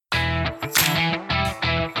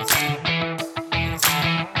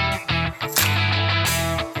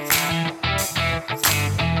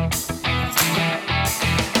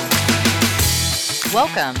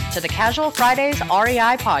Welcome to the Casual Fridays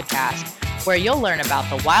REI podcast, where you'll learn about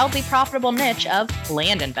the wildly profitable niche of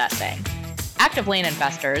land investing. Active land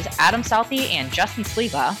investors Adam Southey and Justin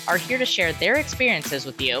Sleva are here to share their experiences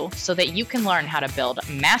with you so that you can learn how to build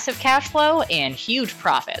massive cash flow and huge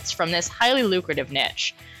profits from this highly lucrative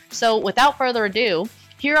niche. So without further ado,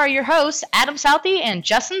 here are your hosts, Adam Southey and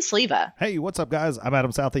Justin Sleva. Hey, what's up, guys? I'm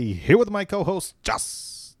Adam Southey here with my co-host,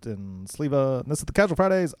 Justin Sleva. And this is the Casual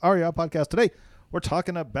Fridays REI podcast. Today, we're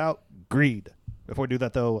talking about greed. Before we do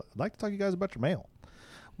that, though, I'd like to talk to you guys about your mail.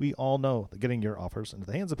 We all know that getting your offers into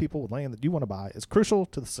the hands of people with land that you want to buy is crucial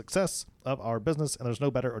to the success of our business, and there's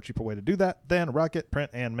no better or cheaper way to do that than Rocket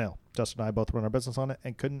Print and Mail. Justin and I both run our business on it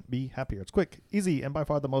and couldn't be happier. It's quick, easy, and by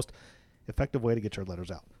far the most effective way to get your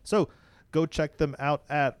letters out. So go check them out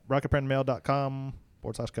at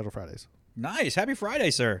rocketprintmail.com/Casual Fridays. Nice. Happy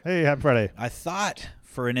Friday, sir. Hey, happy Friday. I thought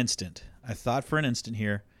for an instant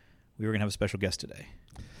here we were going to have a special guest today.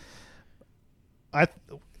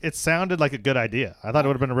 It sounded like a good idea. I thought it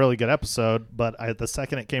would have been a really good episode, but the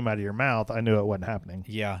second it came out of your mouth, I knew it wasn't happening.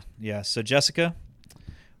 Yeah. So, Jessica,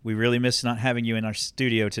 we really miss not having you in our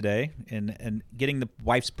studio today and getting the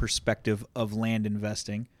wife's perspective of land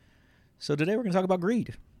investing. So today we're going to talk about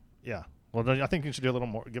greed. Yeah. Well, I think you should do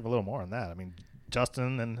give a little more on that. I mean,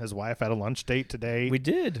 Justin and his wife had a lunch date today. We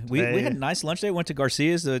did. We had a nice lunch date. Went to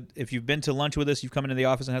Garcia's. If you've been to lunch with us, you've come into the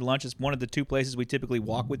office and had lunch. It's one of the two places we typically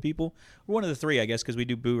walk with people. We're one of the three, I guess, because we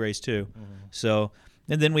do boo race too. Mm-hmm. So,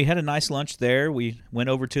 and then we had a nice lunch there. We went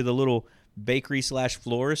over to the little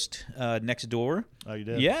bakery/florist next door. Oh, you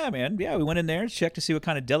did? Yeah, man. Yeah, we went in there and checked to see what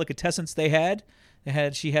kind of delicatessens they had.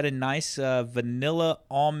 She had a nice vanilla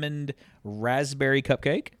almond raspberry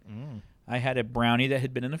cupcake. Mm. I had a brownie that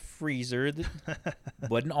had been in a freezer that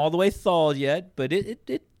wasn't all the way thawed yet, but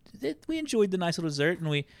we enjoyed the nice little dessert, and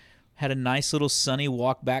we had a nice little sunny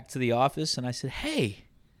walk back to the office. And I said, "Hey,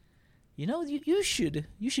 you should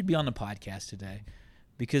be on the podcast today,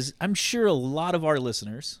 because I'm sure a lot of our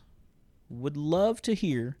listeners would love to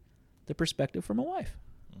hear the perspective from a wife."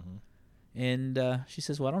 Mm-hmm. And she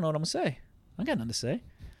says, "Well, I don't know what I'm gonna say. I got nothing to say."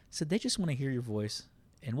 I said, "They just want to hear your voice,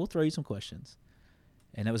 and we'll throw you some questions."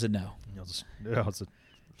 And that was a no. It's a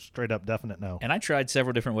straight up definite no. And I tried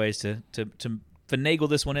several different ways to finagle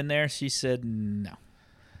this one in there. She said no.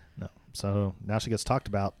 No. So now she gets talked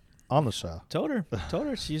about on the show. Told her.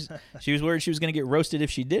 She was worried she was going to get roasted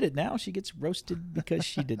if she did it. Now she gets roasted because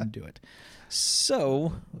she didn't do it.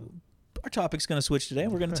 So our topic's going to switch today.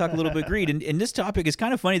 We're going to talk a little bit greed. And this topic is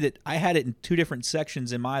kind of funny that I had it in two different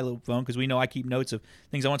sections in my little phone, because we know I keep notes of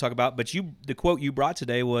things I want to talk about. But the quote you brought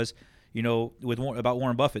today was, about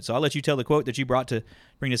Warren Buffett. So I'll let you tell the quote that you brought to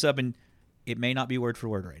bring this up, and it may not be word for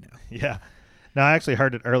word right now. Yeah. No, I actually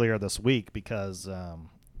heard it earlier this week because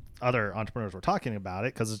other entrepreneurs were talking about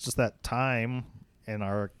it, because it's just that time in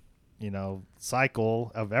our,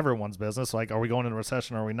 cycle of everyone's business. Like, are we going into a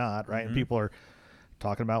recession or are we not, right? Mm-hmm. And people are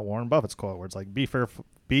talking about Warren Buffett's quote where it's like, be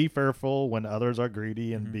fearful when others are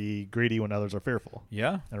greedy, and mm-hmm. be greedy when others are fearful.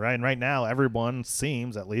 Yeah. And right now, everyone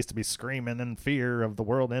seems at least to be screaming in fear of the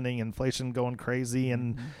world ending, inflation going crazy,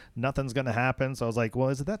 and mm-hmm. nothing's going to happen. So I was like, well,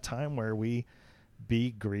 is it that time where we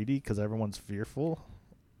be greedy because everyone's fearful?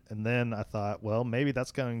 And then I thought, well, maybe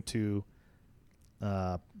that's going to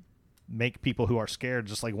make people who are scared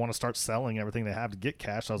just like want to start selling everything they have to get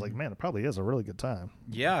cash. So I was like, man, it probably is a really good time.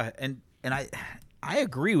 Yeah. And I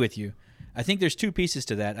agree with you. I think there's two pieces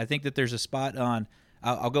to that. I think that there's a spot on,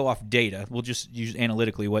 I'll go off data. We'll just use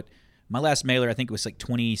analytically what my last mailer, I think it was like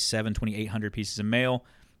 2,800 pieces of mail.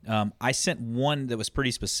 I sent one that was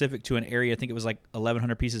pretty specific to an area. I think it was like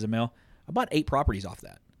 1,100 pieces of mail. I bought 8 properties off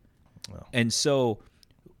that. Wow. And so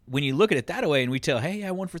when you look at it that way, and we tell, hey,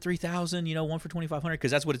 I won for 3,000, one for 2,500,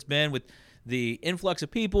 because that's what it's been with the influx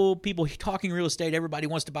of people talking real estate. Everybody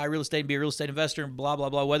wants to buy real estate and be a real estate investor and blah, blah,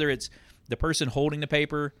 blah, whether it's the person holding the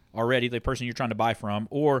paper already, the person you're trying to buy from,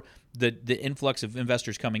 or the influx of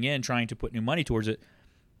investors coming in trying to put new money towards it.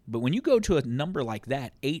 But when you go to a number like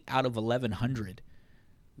that, 8 out of 1,100,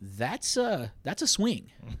 that's a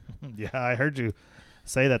swing. Yeah, I heard you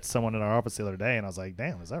say that to someone in our office the other day, and I was like,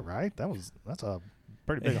 damn, is that right? That's a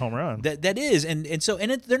pretty big home run. That is, and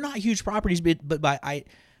they're not huge properties, but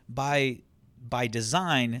by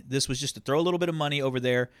design, this was just to throw a little bit of money over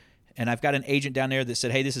there. And I've got an agent down there that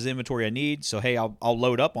said, hey, this is inventory I need, so hey, I'll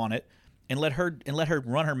load up on it and let her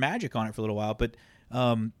run her magic on it for a little while. But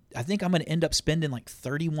I think I'm going to end up spending like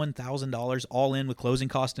 $31,000 all in with closing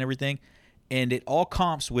costs and everything. And it all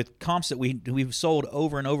comps that we've sold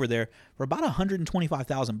over and over there for about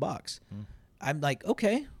 $125,000. I'm like,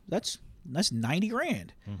 okay, that's That's 90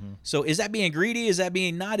 grand. Mm-hmm. So is that being greedy? Is that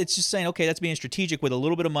being not? It's just saying, okay, that's being strategic with a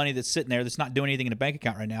little bit of money that's sitting there that's not doing anything in a bank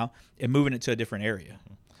account right now and moving it to a different area.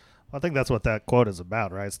 I think that's what that quote is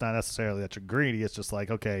about, right? It's not necessarily that you're greedy. It's just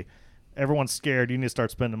like, okay, everyone's scared. You need to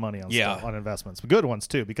start spending money on stuff, on investments, good ones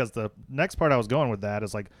too. Because the next part I was going with that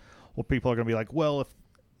is like, well, people are going to be like, well, if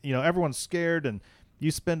everyone's scared and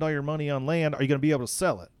you spend all your money on land, are you going to be able to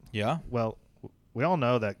sell it? Yeah. Well, we all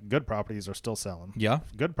know that good properties are still selling. Yeah.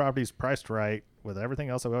 Good properties priced right with everything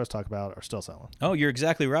else that we always talk about are still selling. Oh, you're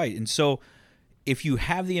exactly right. And so if you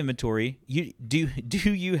have the inventory, you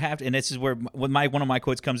have to, and this is where one of my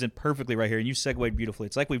quotes comes in perfectly right here, and you segued beautifully.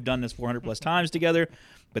 It's like we've done this 400 plus times together,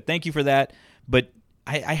 but thank you for that. But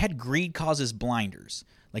I had greed causes blinders.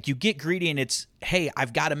 Like you get greedy and it's, hey,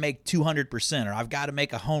 I've got to make 200% or I've got to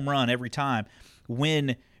make a home run every time.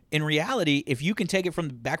 When in reality, if you can take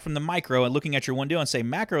it back from the micro and looking at your one deal and say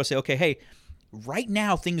macro, say, okay, hey, right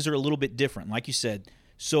now things are a little bit different, like you said.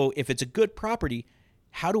 So if it's a good property,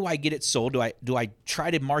 how do I get it sold? Do I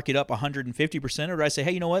try to mark it up 150%, or do I say,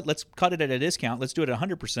 hey, you know what? Let's cut it at a discount. Let's do it at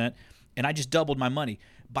 100%, and I just doubled my money.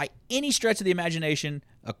 By any stretch of the imagination,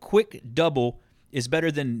 a quick double is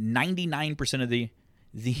better than 99% of the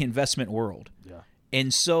investment world. Yeah.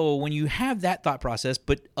 And so when you have that thought process,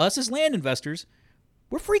 but us as land investors,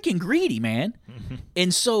 we're freaking greedy, man.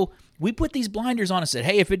 And so we put these blinders on and said,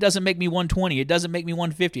 hey, if it doesn't make me 120, it doesn't make me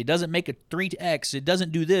 150, it doesn't make a 3x, it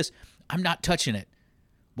doesn't do this, I'm not touching it.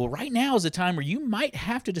 Well, right now is the time where you might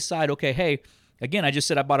have to decide, okay, hey, again, I just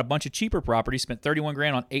said I bought a bunch of cheaper properties, spent 31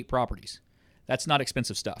 grand on 8 properties. That's not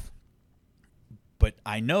expensive stuff. But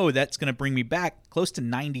I know that's going to bring me back close to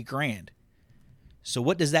 90 grand. So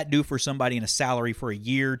what does that do for somebody in a salary for a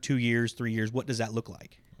year, 2 years, 3 years? What does that look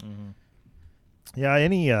like? Mm-hmm.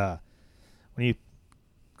 Yeah,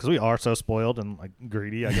 because we are so spoiled and like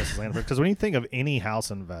greedy, I guess, because when you think of any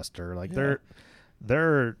house investor, like they're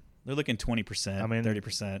looking 20%, I mean,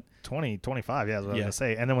 30%. 20, 25, yeah, is what I was going to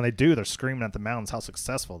say. And then when they do, they're screaming at the mountains how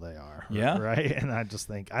successful they are. Yeah. Right? And I just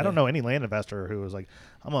think, I don't know any land investor who was like,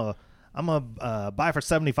 I'm a buy for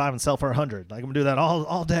 75 and sell for 100. Like, I'm going to do that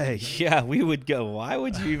all day. Yeah, we would go, why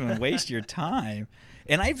would you even waste your time?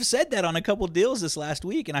 And I've said that on a couple deals this last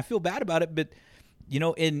week, and I feel bad about it, but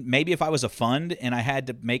and maybe if I was a fund and I had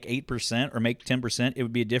to make 8% or make 10%, it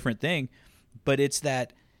would be a different thing. But it's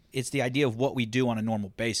the idea of what we do on a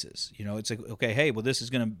normal basis. It's like, okay, hey, well,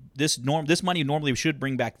 this money normally should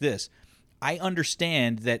bring back this. I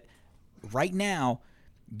understand that right now,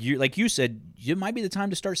 like you said, it might be the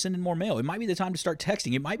time to start sending more mail. It might be the time to start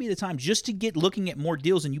texting. It might be the time just to get looking at more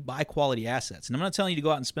deals and you buy quality assets. And I'm not telling you to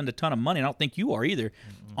go out and spend a ton of money. I don't think you are either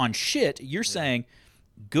on shit. You're saying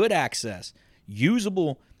good access,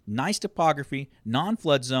 usable, nice topography,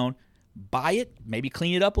 non-flood zone, buy it, maybe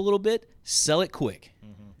clean it up a little bit, sell it quick.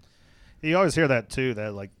 You always hear that too,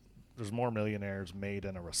 that like there's more millionaires made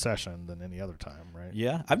in a recession than any other time, right?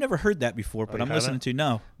 Yeah, I've never heard that before, but I'm listening to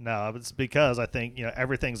no. No, it's because I think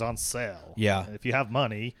everything's on sale. Yeah, if you have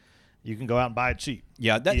money, you can go out and buy it cheap.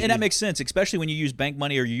 Yeah, that makes sense, especially when you use bank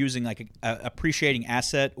money or you're using like a appreciating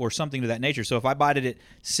asset or something to that nature. So if I bought it at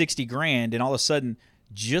 60 grand and all of a sudden,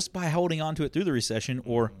 just by holding on to it through the recession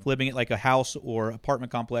or flipping it like a house or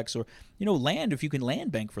apartment complex or land, if you can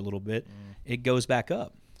land bank for a little bit, it goes back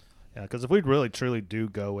up. Yeah, because if we really truly do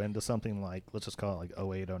go into something like, let's just call it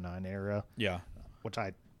like 08, 09 era. Yeah. Which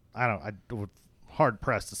I would hard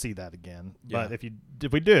pressed to see that again. Yeah. But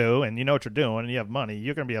if we do, and you know what you're doing, and you have money,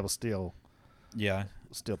 you're going to be able to steal. Yeah.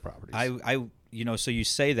 Steal properties. So you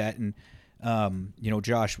say that, and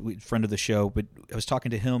Josh, friend of the show, but I was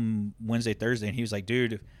talking to him Wednesday, Thursday, and he was like,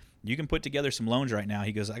 dude, you can put together some loans right now.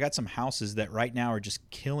 He goes, I got some houses that right now are just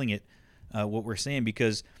killing it, what we're seeing,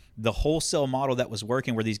 because the wholesale model that was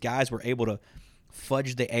working where these guys were able to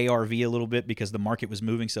fudge the ARV a little bit because the market was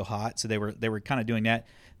moving so hot. So they were kind of doing that.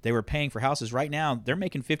 They were paying for houses. Right now, they're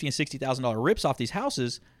making $50,000 and $60,000 rips off these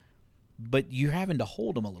houses, but you're having to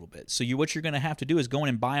hold them a little bit. So what you're going to have to do is go in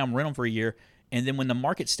and buy them, rent them for a year, and then when the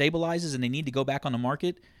market stabilizes and they need to go back on the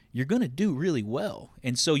market, you're going to do really well.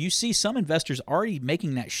 And so you see some investors already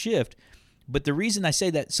making that shift. But the reason I say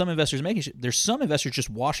that some investors there's some investors just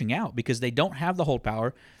washing out because they don't have the hold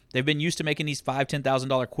power. They've been used to making these $5,000,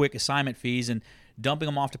 $10,000 quick assignment fees and dumping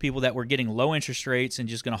them off to people that were getting low interest rates and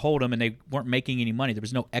just going to hold them, and they weren't making any money. There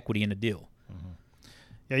was no equity in the deal. Mm-hmm.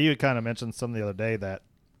 Yeah, you had kind of mentioned some the other day that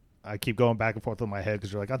I keep going back and forth in my head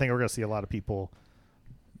because you're like, I think we're going to see a lot of people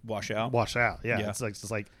wash out. Yeah. It's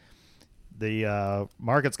like the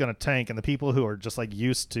market's going to tank, and the people who are just like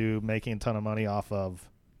used to making a ton of money off of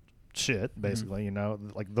shit, basically,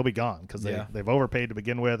 like they'll be gone because they've overpaid to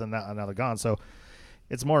begin with, and now they're gone. So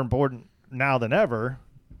it's more important now than ever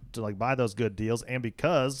to like buy those good deals, and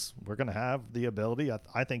because we're going to have the ability,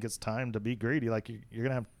 I think it's time to be greedy. Like you're going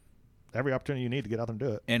to have every opportunity you need to get out there and do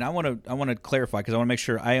it. And I want to clarify, because I want to make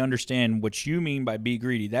sure I understand what you mean by be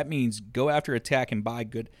greedy. That means go after, attack, and buy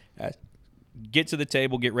good. Get to the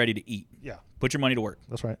table, get ready to eat. Yeah. Put your money to work.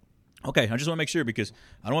 That's right. Okay, I just want to make sure, because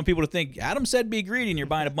I don't want people to think Adam said be greedy and you're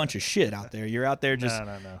buying a bunch of shit out there. You're out there just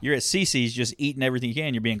No. You're at CC's just eating everything you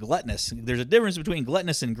can. You're being gluttonous. There's a difference between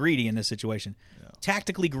gluttonous and greedy in this situation. Yeah.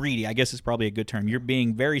 Tactically greedy, I guess, is probably a good term. You're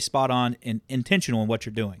being very spot on and intentional in what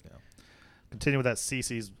you're doing. Yeah. Continue with that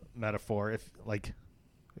CC's metaphor. If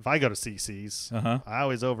I go to CC's, I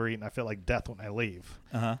always overeat and I feel like death when I leave.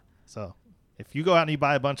 So if you go out and you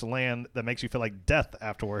buy a bunch of land that makes you feel like death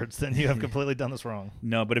afterwards, then you have completely done this wrong.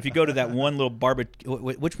 No, but if you go to that one little barbecue,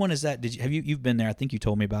 which one is that? You've been there? I think you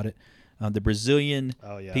told me about it. The Brazilian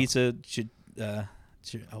pizza.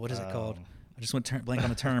 What is it called? I just went blank on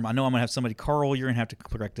the term. I know I'm gonna have somebody. Carl, you're gonna have to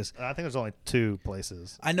correct this. I think there's only 2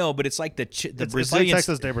 places. I know, but it's like the Brazilian. It's like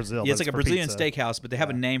Texas de Brazil. Yeah, it's like a Brazilian pizza. Steakhouse, but they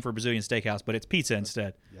have a name for a Brazilian steakhouse, but it's pizza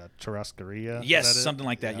instead. Yeah, churrascaria. Yes, something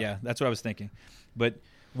like that. Yeah, that's what I was thinking. But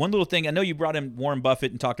one little thing, I know you brought in Warren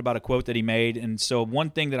Buffett and talked about a quote that he made, and so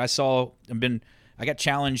one thing that I saw, I got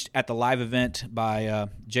challenged at the live event by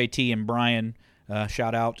JT and Brian.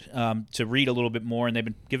 Shout out to read a little bit more, and they've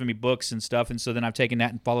been giving me books and stuff, and so then I've taken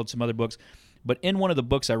that and followed some other books. But in one of the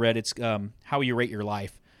books I read, it's How You Rate Your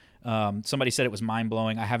Life. Somebody said it was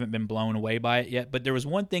mind-blowing. I haven't been blown away by it yet, but there was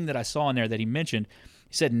one thing that I saw in there that he mentioned.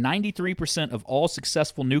 He said 93% of all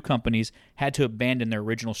successful new companies had to abandon their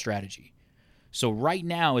original strategy. So right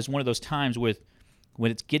now is one of those times when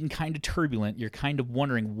it's getting kind of turbulent, you're kind of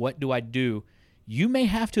wondering, what do I do? You may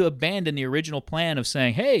have to abandon the original plan of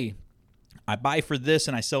saying, hey, I buy for this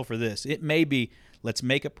and I sell for this. It may be, let's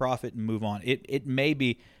make a profit and move on. It may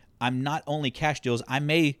be, I'm not only cash deals. I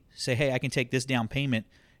may say, hey, I can take this down payment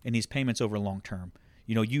and these payments over long term.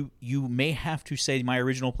 You may have to say, my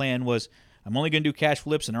original plan was I'm only going to do cash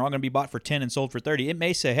flips and they're all going to be bought for 10 and sold for 30. It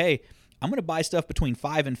may say, hey, I'm going to buy stuff between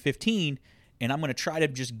 5 and 15 and I'm going to try to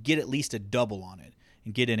just get at least a double on it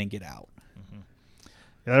and get in and get out. Mm-hmm.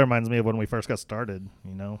 Yeah, that reminds me of when we first got started,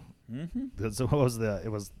 So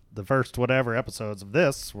it was the first whatever episodes of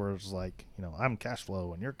this where it's like, I'm cash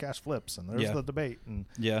flow and you're cash flips and there's the debate. And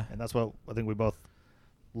that's what I think we both,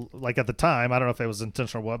 like at the time, I don't know if it was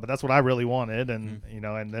intentional or what, but that's what I really wanted. And,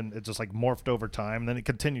 and then it just like morphed over time. And then it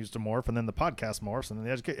continues to morph, and then the podcast morphs, and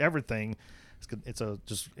then everything.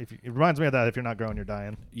 It reminds me of that. If you're not growing, you're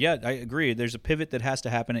dying. Yeah, I agree. There's a pivot that has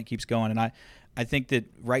to happen. It keeps going. And I think that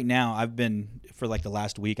right now for like the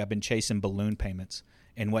last week, I've been chasing balloon payments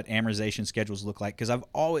and what amortization schedules look like. Because I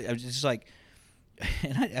was just like,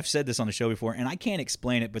 and I've said this on the show before, and I can't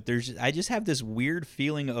explain it, but I just have this weird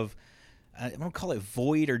feeling of, I don't call it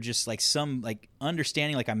void, or just like some like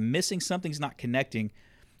understanding, like I'm missing, something's not connecting.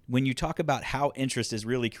 When you talk about how interest is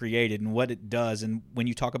really created and what it does, and when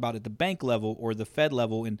you talk about at the bank level or the Fed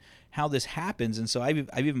level and how this happens. And so I've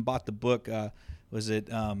even bought the book, The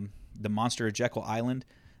Monster of Jekyll Island?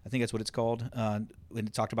 I think that's what it's called. And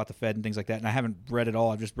it talked about the Fed and things like that. And I haven't read it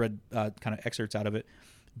all. I've just read kind of excerpts out of it.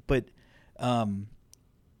 But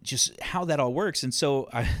just how that all works. And so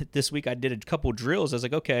this week I did a couple drills. I was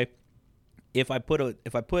like, okay, if I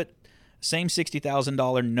put same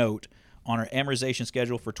 $60,000 note on our amortization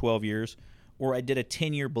schedule for 12 years, or I did a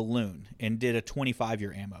 10-year balloon and did a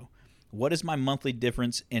 25-year ammo, what is my monthly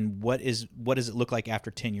difference, and what does it look like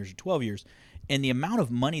after 10 years or 12 years? And the amount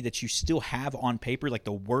of money that you still have on paper, like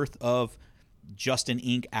the worth of Justin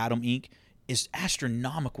Inc., Adam Inc., is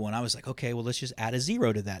astronomical. And I was like, okay, well, let's just add a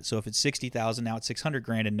zero to that. So if it's 60,000, now it's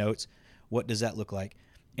 600,000 in notes. What does that look like?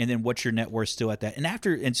 And then what's your net worth still at that?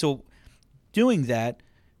 And so doing that,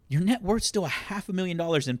 your net worth still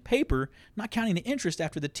 $500,000 in paper, not counting the interest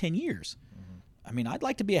after the 10 years. Mm-hmm. I mean, I'd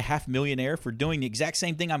like to be a $500,000 for doing the exact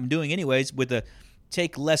same thing I'm doing anyways, with a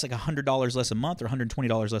take less, like $100 less a month or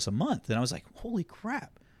 $120 less a month. And I was like, holy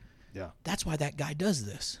crap. Yeah. That's why that guy does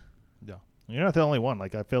this. Yeah. You're not the only one.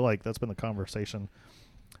 Like, I feel like that's been the conversation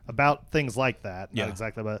about things like that. Not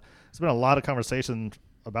exactly, but it's been a lot of conversation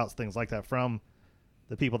about things like that from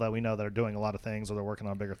the people that we know that are doing a lot of things, or they're working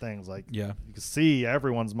on bigger things. Like, you can see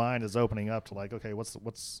everyone's mind is opening up to like, okay, what's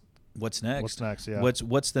next? What's next? Yeah.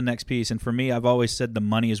 What's the next piece? And for me, I've always said the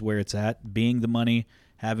money is where it's at. Being the money,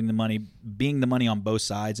 having the money, being the money on both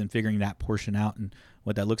sides, and figuring that portion out and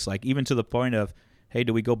what that looks like. Even to the point of, hey,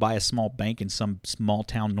 do we go buy a small bank in some small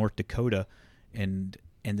town, North Dakota, and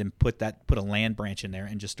then put a land branch in there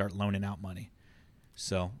and just start loaning out money?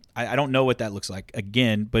 So I don't know what that looks like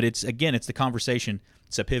again, but it's the conversation.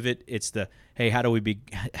 It's a pivot. It's the, hey, how do we be?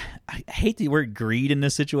 I hate the word greed in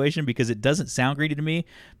this situation because it doesn't sound greedy to me,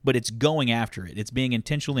 but it's going after it. It's being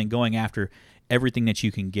intentional and going after everything that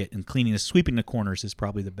you can get, and sweeping the corners is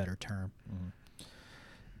probably the better term.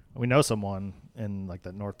 We know someone in like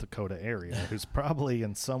the North Dakota area who's probably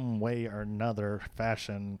in some way or another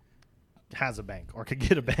fashion has a bank or could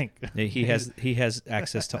get a bank. He has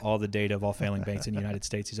access to all the data of all failing banks in the United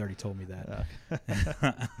States. He's already told me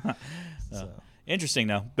that. So. Interesting,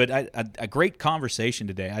 though. But a great conversation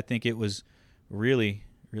today. I think it was really,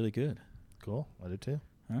 really good. Cool. I did too.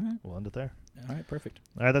 All right. We'll end it there. All right, perfect.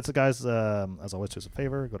 All right, that's it, guys. As always, do us a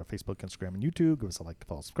favor. Go to Facebook, Instagram, and YouTube. Give us a like,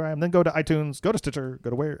 follow, subscribe. Then go to iTunes, go to Stitcher, go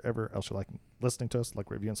to wherever else you like listening to us,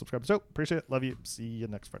 like, review, and subscribe to the show. Appreciate it. Love you. See you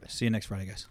next Friday. See you next Friday, guys.